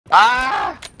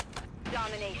Ah!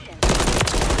 Domination.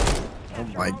 Oh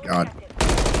my god.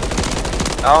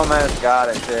 Almost got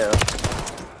it too.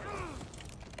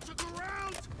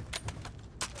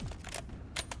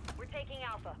 We're taking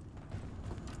Alpha.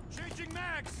 Changing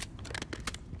mags.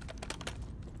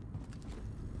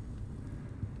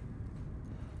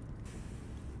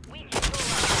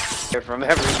 From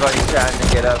everybody trying to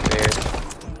get up here.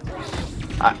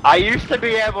 I used to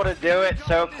be able to do it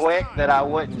so quick that I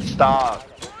wouldn't stop.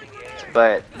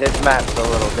 But this map's a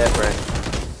little different.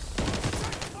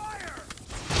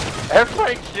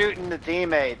 Everybody's shooting the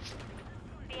teammates.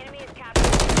 The enemy is captured.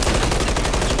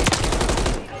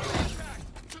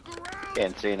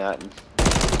 Can't see nothing.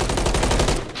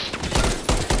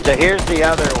 So here's the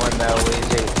other one though,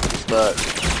 Weezy. Look.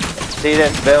 See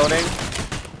this building?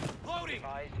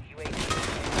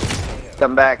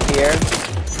 Come back here.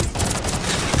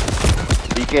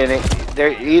 You can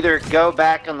either go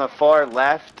back on the far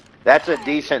left. That's a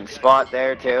decent spot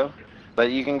there too. But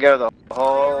you can go the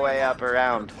whole way up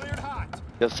around.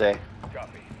 You'll see.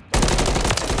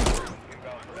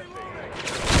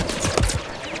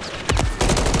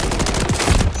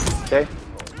 Okay.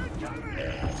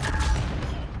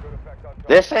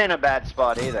 This ain't a bad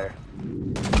spot either.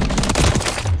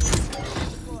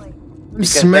 I'm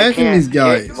smacking these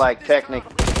guys. Hit, like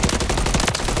technically.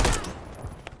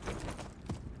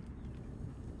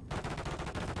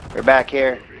 We're back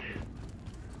here.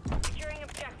 Securing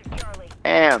objective, Charlie.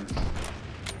 Damn.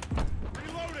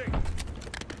 Reloading.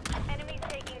 Enemies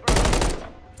taking Bravo.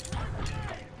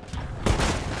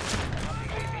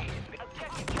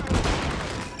 Objective, Charlie.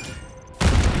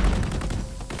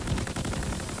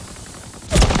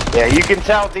 Yeah, you can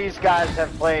tell these guys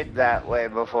have played that way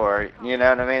before. You know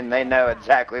what I mean? They know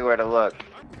exactly where to look.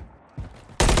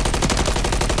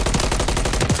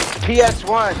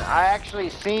 PS1, I actually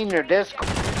seen your Discord.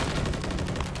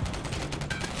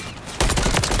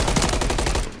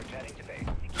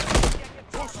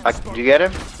 Did you get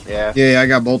him? Yeah. Yeah, I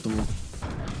got both of them.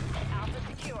 Alpha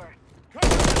secure.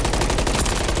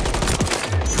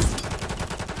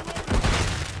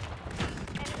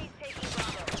 Enemies taking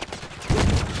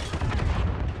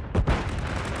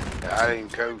Bravo. I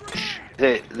didn't coach.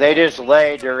 They just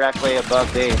lay directly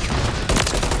above these.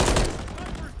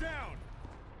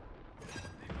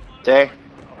 See?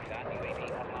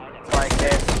 Like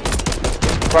this.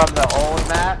 From the old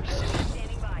maps.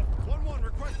 Standing by. 1-1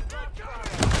 requested.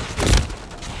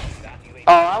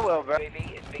 Oh, I will, bro. We're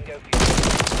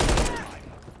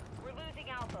losing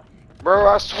Alpha. Bro,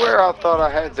 I swear I thought I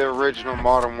had the original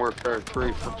Modern Warfare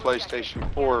 3 for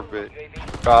PlayStation 4, but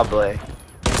Probably.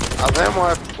 I then will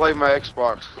have to play my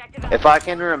Xbox. If I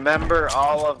can remember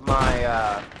all of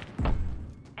my,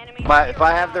 if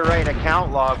I have the right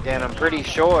account logged in, I'm pretty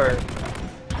sure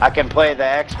I can play the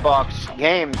Xbox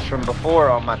games from before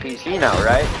on my PC now,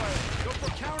 right?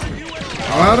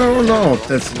 I don't know if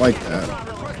that's like that.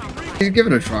 You give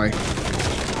it a try. Taking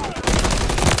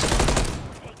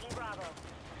Bravo.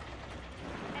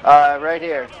 Right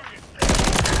here.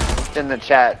 It's in the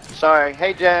chat. Sorry.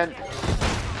 Hey, Jen.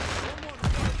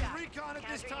 Recon at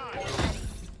this time.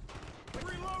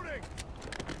 Reloading.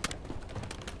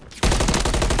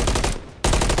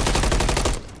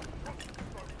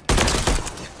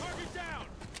 Target down.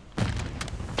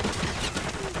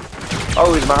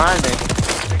 Oh, he's behind me.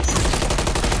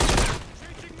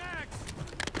 Changing mags.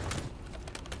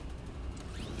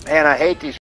 Man, I hate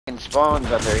these f***ing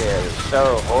spawns under here. They're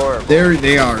so horrible.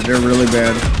 They are. They're really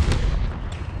bad.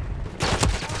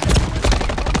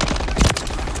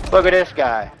 Look at this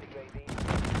guy.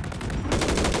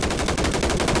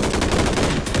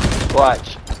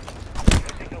 Watch.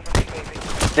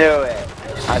 Knew it.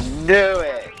 I knew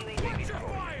it.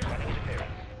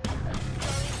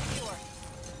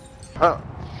 Huh.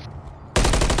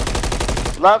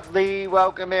 Lovely.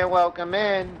 Welcome in. Welcome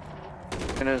in.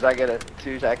 As soon as I get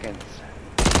 2 seconds.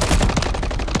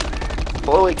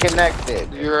 Fully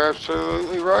connected. You're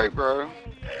absolutely right, bro.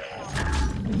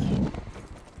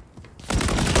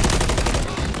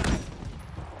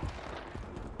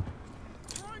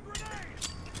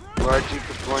 Glad you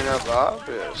could point out the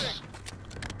obvious.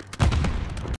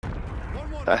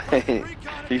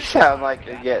 You sound like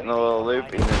you're getting a little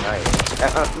loopy tonight.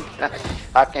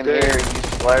 I can hear you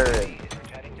slurring.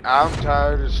 I'm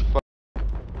tired as fuck.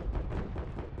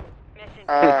 Mission.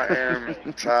 I am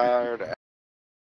tired